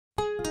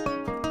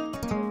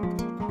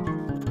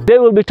Today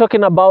we'll be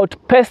talking about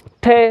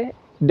Peste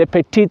de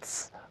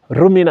Petits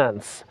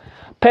Ruminants.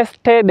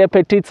 Peste de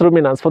Petits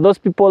Ruminants. For those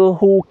people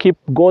who keep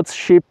goats,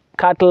 sheep,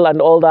 cattle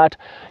and all that,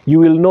 you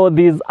will know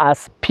these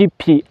as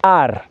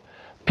PPR.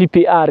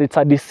 PPR, it's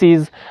a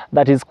disease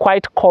that is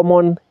quite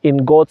common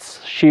in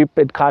goats, sheep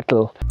and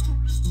cattle.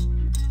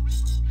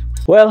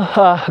 Well,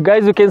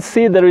 guys, you can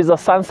see there is a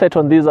sunset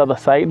on this other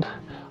side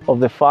of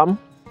the farm,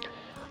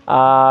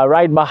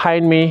 right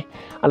behind me.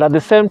 And at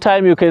the same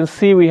time, you can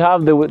see we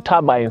have the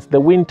turbines, the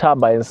wind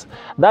turbines.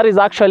 That is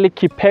actually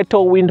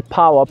Kipeto Wind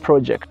Power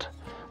Project.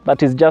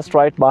 That is just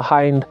right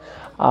behind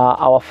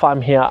our farm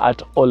here at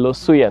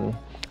Olosuyan.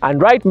 And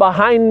right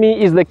behind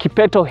me is the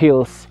Kipeto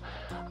Hills.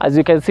 As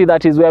you can see,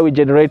 that is where we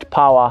generate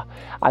power.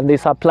 And they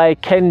supply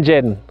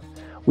KenGen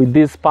with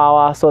this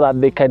power so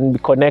that they can be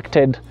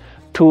connected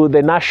to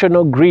the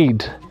national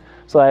grid.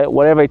 So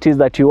wherever it is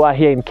that you are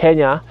here in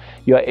Kenya,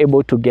 you are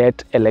able to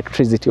get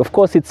electricity. Of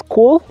course, it's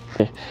cool.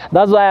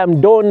 That's why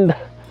I'm donned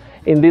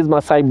in this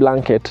Maasai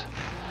blanket.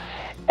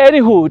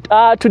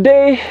 Anywho,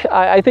 today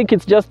I think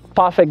it's just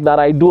perfect that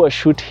I do a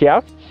shoot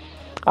here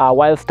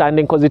while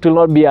standing, because it will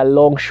not be a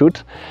long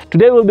shoot.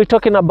 Today we'll be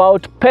talking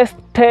about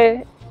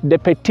Peste de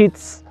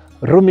Petits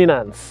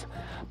Ruminants.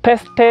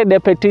 Peste de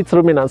Petits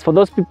Ruminants. For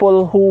those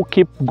people who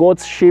keep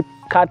goats, sheep,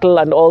 cattle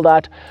and all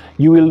that,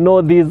 you will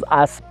know these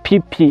as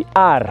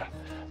PPR.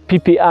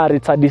 PPR,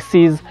 it's a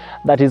disease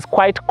that is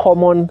quite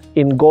common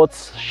in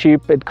goats,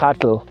 sheep and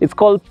cattle. It's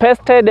called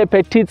Peste de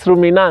Petits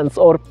Ruminants,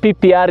 or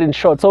PPR in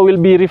short. So we'll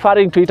be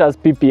referring to it as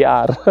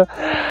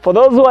PPR. For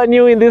those who are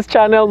new in this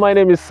channel, my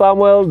name is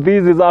Samuel.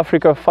 This is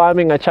Africa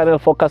Farming, a channel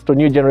focused on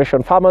new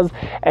generation farmers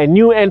and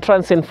new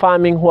entrants in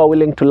farming who are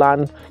willing to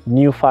learn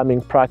new farming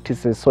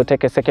practices. So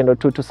take a second or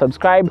two to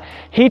subscribe.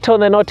 Hit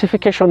on the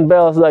notification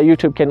bell so that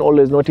YouTube can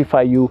always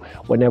notify you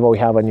whenever we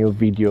have a new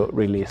video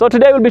release. So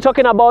today we'll be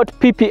talking about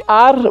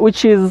PPR,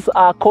 which is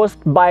caused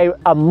by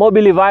a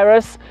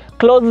Morbillivirus,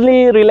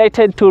 closely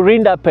related to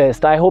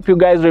rinderpest. I hope you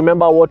guys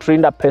remember what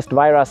rinderpest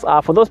virus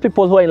are. For those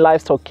people who are in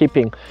livestock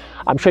keeping,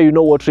 I'm sure you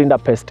know what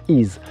rinderpest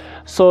is.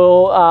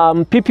 So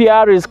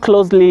PPR is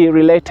closely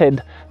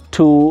related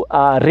to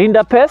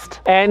rinderpest,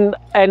 and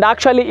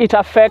actually it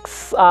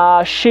affects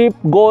sheep,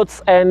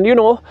 goats and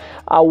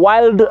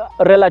wild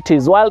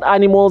relatives, wild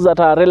animals that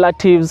are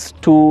relatives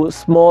to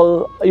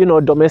small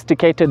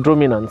domesticated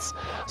ruminants.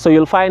 So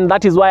you'll find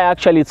that is why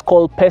actually it's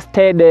called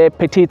Peste de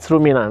Petits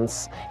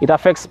Ruminants. It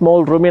affects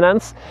small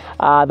ruminants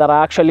that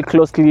are actually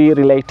closely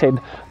related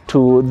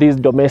to these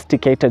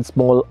domesticated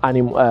small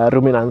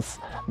ruminants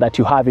that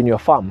you have in your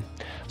farm.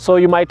 So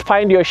you might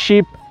find your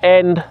sheep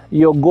and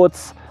your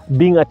goats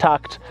being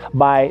attacked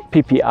by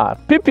PPR.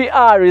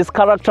 PPR is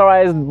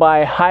characterized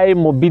by high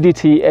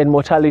morbidity and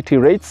mortality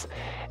rates,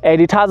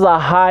 and it has a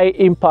high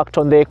impact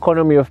on the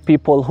economy of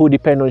people who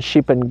depend on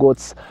sheep and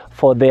goats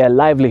for their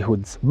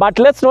livelihoods. But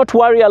let's not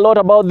worry a lot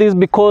about this,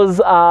 because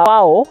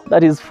FAO,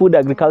 that is Food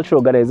Agriculture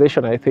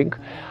Organization, I think,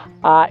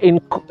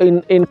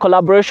 in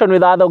collaboration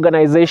with other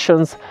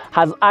organizations,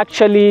 has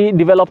actually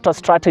developed a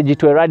strategy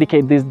to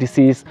eradicate this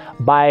disease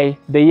by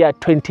the year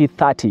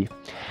 2030.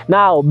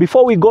 Now,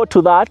 before we go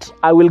to that,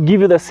 I will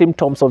give you the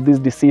symptoms of this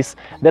disease.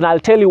 Then I'll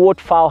tell you what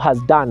FAO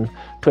has done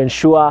to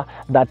ensure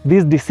that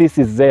this disease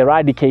is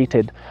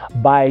eradicated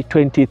by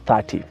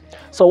 2030.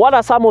 So what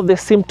are some of the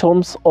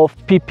symptoms of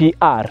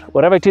PPR?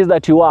 Whatever it is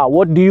that you are,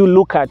 what do you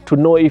look at to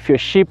know if your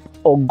sheep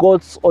or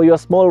goats or your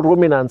small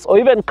ruminants or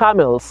even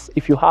camels,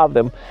 if you have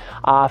them,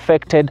 are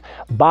affected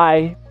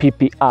by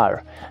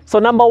PPR? So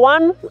number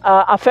one,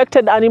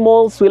 affected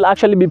animals will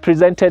actually be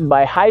presented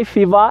by high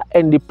fever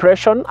and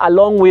depression,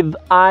 along with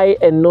eye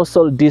and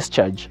nostril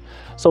discharge.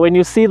 So when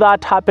you see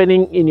that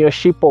happening in your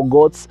sheep or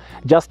goats,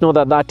 just know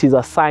that that is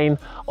a sign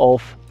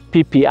of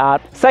PPR.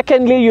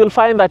 Secondly, you'll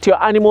find that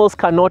your animals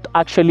cannot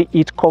actually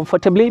eat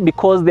comfortably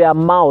because their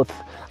mouth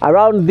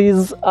around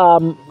this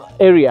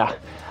area,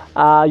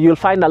 you'll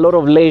find a lot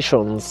of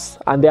lesions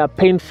and they are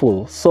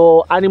painful.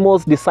 So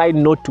animals decide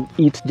not to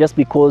eat just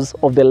because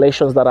of the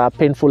lesions that are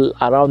painful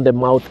around the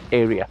mouth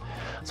area.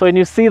 So when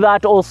you see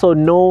that, also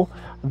know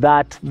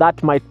that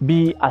that might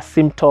be a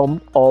symptom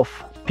of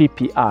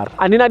PPR.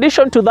 And in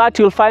addition to that,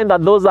 you'll find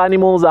that those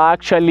animals are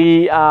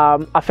actually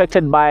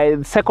affected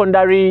by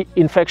secondary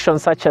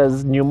infections such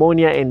as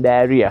pneumonia and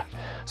diarrhea.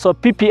 So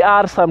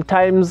PPR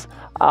sometimes,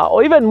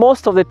 or even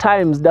most of the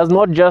times, does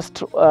not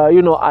just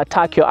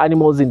attack your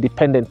animals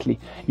independently.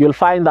 You'll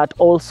find that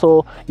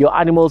also your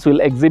animals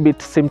will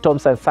exhibit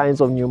symptoms and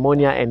signs of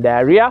pneumonia and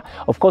diarrhea.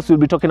 Of course, we'll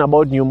be talking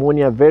about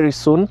pneumonia very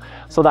soon,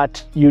 so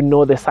that you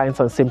know the signs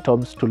and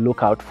symptoms to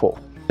look out for.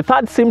 The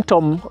third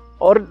symptom,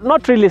 or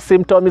not really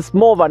symptom, it's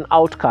more of an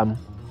outcome,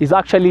 is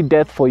actually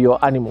death for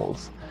your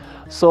animals.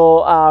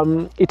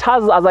 So it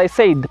has, as I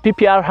said,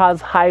 PPR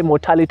has high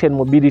mortality and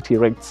morbidity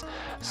rates.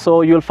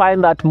 So you'll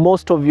find that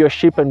most of your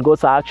sheep and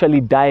goats are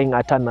actually dying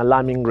at an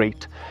alarming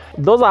rate.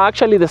 Those are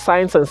actually the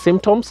signs and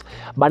symptoms.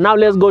 But now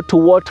let's go to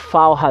what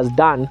FAO has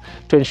done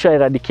to ensure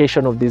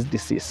eradication of this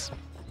disease.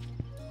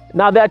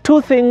 Now, there are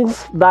two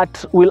things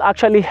that will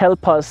actually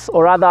help us,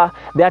 or rather,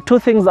 there are two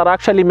things that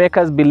actually make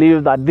us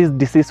believe that this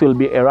disease will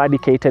be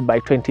eradicated by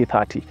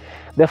 2030.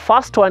 The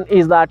first one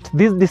is that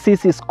this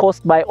disease is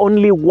caused by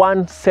only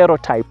one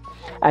serotype.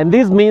 And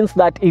this means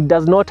that it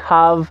does not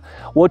have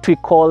what we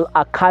call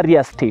a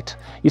carrier state.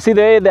 You see,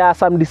 there are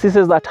some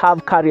diseases that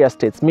have carrier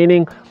states,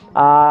 meaning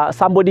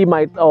somebody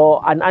might,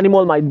 or an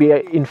animal might be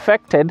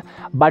infected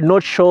but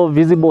not show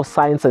visible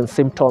signs and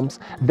symptoms,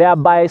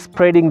 thereby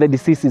spreading the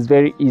disease is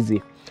very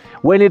easy.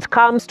 When it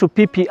comes to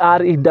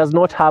PPR, it does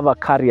not have a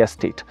carrier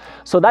state.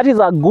 So that is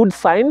a good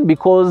sign,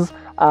 because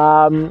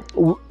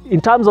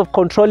in terms of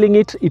controlling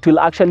it, it will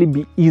actually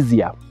be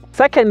easier.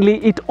 Secondly,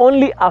 it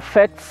only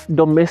affects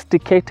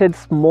domesticated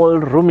small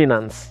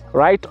ruminants,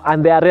 right,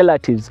 and their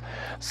relatives.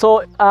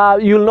 So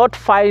you'll not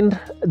find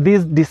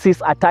this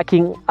disease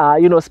attacking,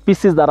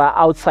 species that are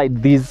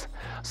outside these.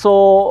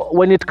 So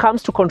when it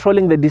comes to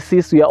controlling the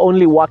disease, we are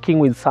only working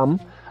with some,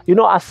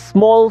 a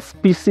small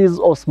species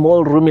of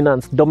small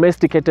ruminants,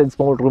 domesticated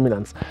small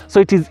ruminants. So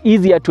it is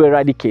easier to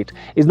eradicate.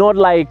 It's not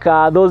like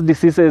those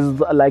diseases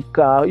like,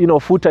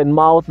 foot and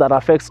mouth that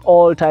affects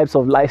all types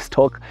of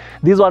livestock.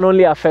 This one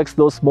only affects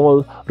those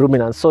small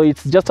ruminants. So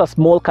it's just a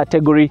small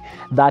category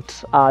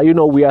that,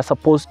 we are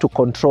supposed to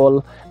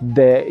control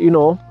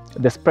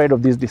the spread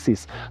of this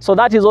disease. So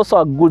that is also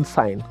a good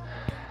sign.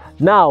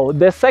 Now,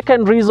 the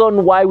second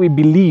reason why we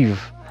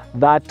believe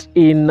that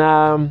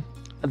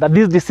that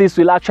this disease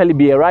will actually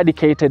be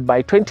eradicated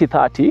by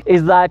 2030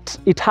 is that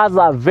it has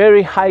a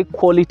very high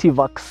quality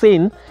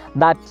vaccine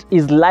that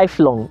is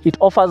lifelong. It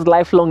offers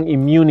lifelong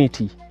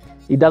immunity.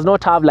 It does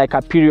not have like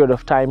a period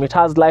of time. It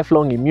has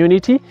lifelong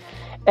immunity,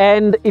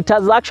 and it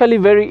is actually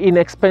very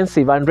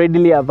inexpensive and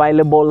readily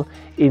available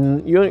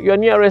in your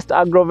nearest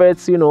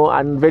agrovets,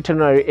 and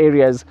veterinary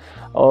areas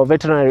or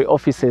veterinary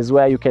offices,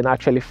 where you can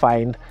actually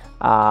find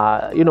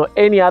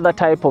any other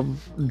type of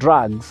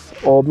drugs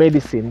or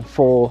medicine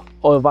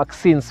or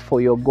vaccines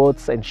for your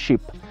goats and sheep.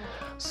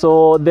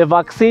 So the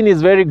vaccine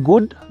is very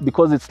good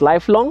because it's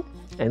lifelong,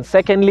 and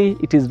secondly,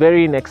 it is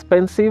very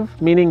inexpensive,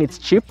 meaning it's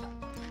cheap.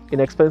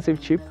 Inexpensive,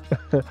 cheap.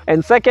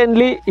 And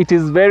secondly, it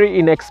is very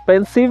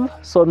inexpensive,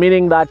 so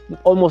meaning that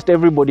almost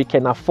everybody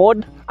can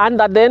afford,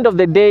 and at the end of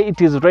the day, it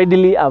is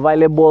readily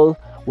available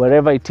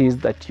wherever it is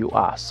that you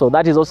are. So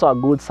that is also a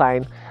good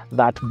sign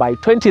that by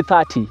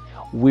 2030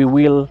 we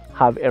will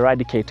have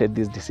eradicated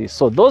this disease.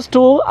 So those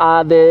two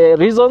are the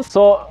reasons.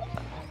 So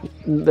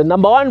the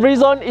number one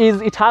reason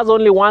is it has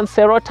only one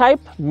serotype,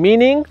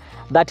 meaning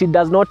that it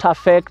does not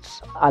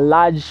affect a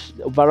large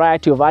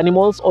variety of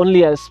animals,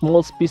 only a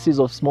small species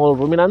of small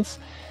ruminants.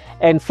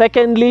 And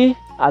secondly,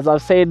 as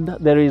I've said,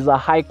 there is a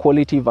high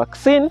quality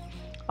vaccine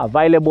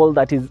available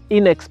that is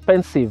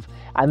inexpensive,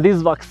 and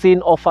this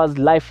vaccine offers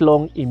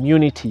lifelong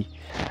immunity.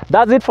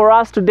 That's it for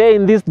us today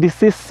in this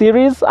disease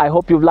series. I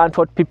hope you've learned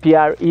what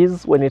PPR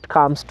is when it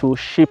comes to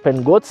sheep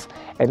and goats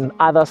and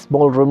other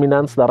small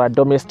ruminants that are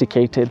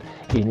domesticated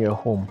in your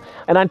home.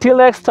 And until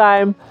next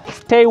time,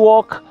 stay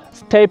woke,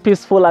 stay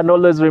peaceful, and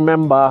always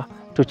remember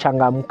to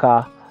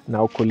changamka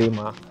na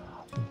ukulima.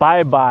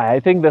 Bye bye. I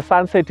think the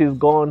sunset is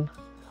gone,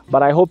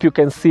 but I hope you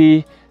can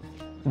see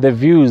the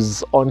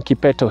views on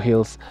Kipeto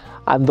Hills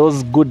and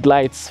those good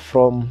lights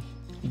from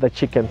the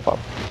chicken farm.